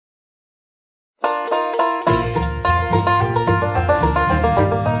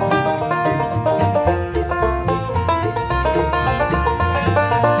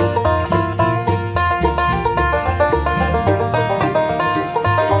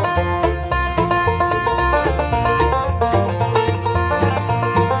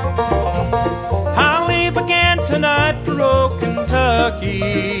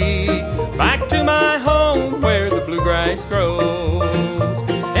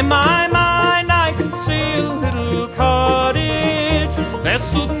my mind I can see a little cottage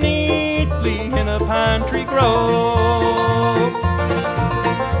nestled neatly in a pine tree grove.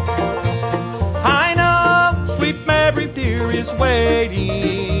 I know sweet Mary dear is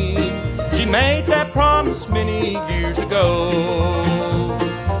waiting. She made that promise many years ago.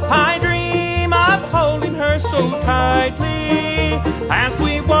 I dream of holding her so tightly as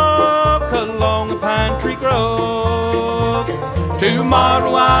we walk along a pine tree grove.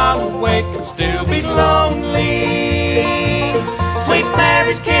 Tomorrow I'll awake but still be lonely. Sweet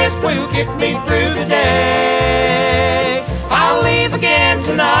Mary's kiss will get me through the day. I'll leave again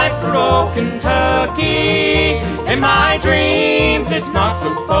tonight for old Kentucky. In my dreams it's not so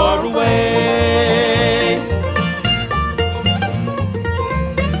far away.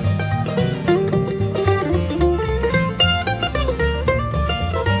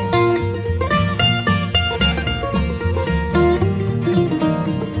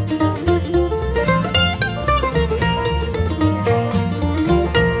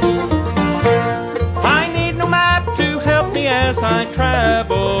 As I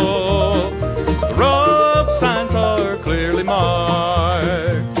travel, the road signs are clearly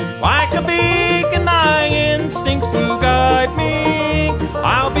marked. Like a beacon, my instincts will guide me.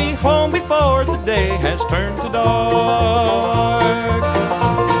 I'll be home before the day has turned to dark.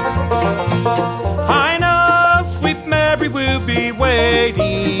 I know sweet Mary will be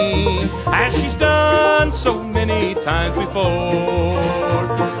waiting, as she's done so many times before.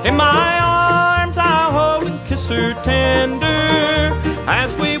 In my arms I'll hold and kiss her tender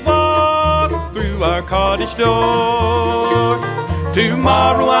as we walk through our cottage door.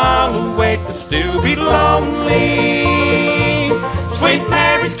 Tomorrow I'll awake but still be lonely. Sweet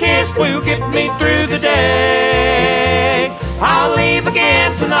Mary's kiss will get me through the day. I'll leave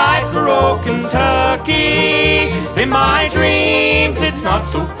again tonight for old Kentucky. In my dreams it's not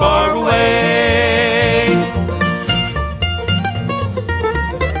so far away.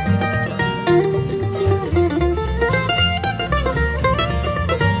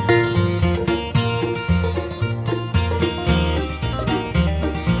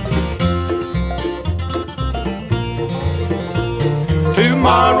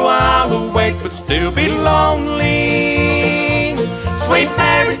 Tomorrow I'll awake but still be lonely. Sweet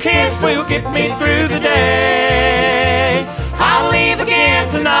Mary's kiss will get me through the day. I'll leave again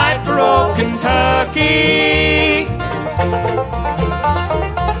tonight for old Kentucky.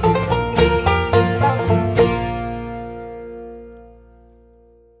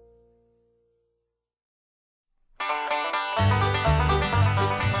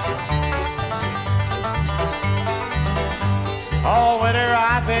 All winter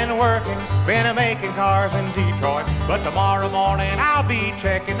I've been working, been making cars in Detroit, but tomorrow morning I'll be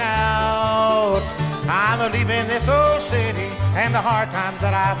checking out. I'm leaving this old city and the hard times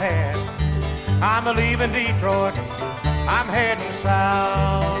that I've had. I'm leaving Detroit, I'm heading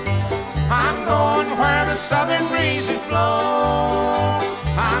south. I'm going where the southern breezes blow.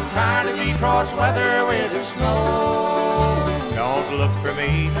 I'm tired of Detroit's weather with the snow. Don't look for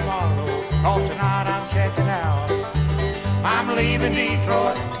me tomorrow, 'cause tonight I'm checking out. I'm leaving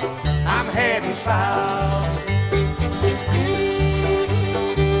Detroit, I'm heading south.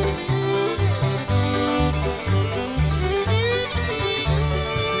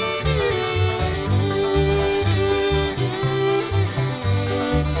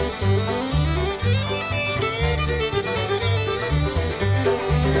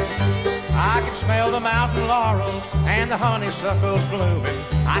 I can smell the mountain laurels and the honeysuckles blooming.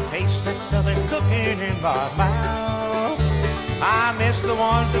 I taste that southern cooking in my mouth. I miss the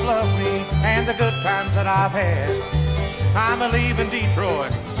ones that love me and the good times that I've had. I'm leaving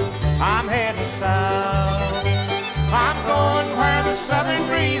Detroit, I'm heading south. I'm going where the southern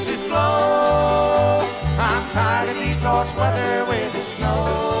breezes blow. I'm tired of Detroit's weather with the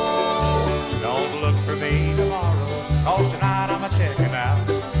snow. Don't look for me tomorrow, 'cause tonight I'm a-checking out.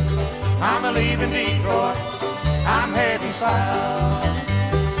 I'm leaving Detroit, I'm heading south.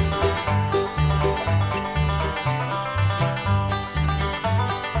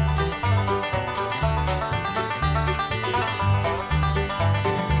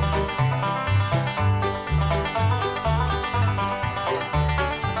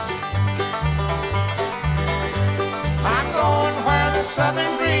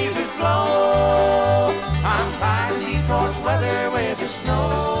 Southern breezes blow. I'm tired of Detroit's weather with the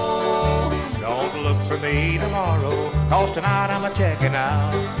snow. Don't look for me tomorrow, 'cause tonight I'm a-checking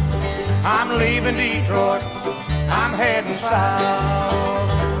out. I'm leaving Detroit, I'm heading south.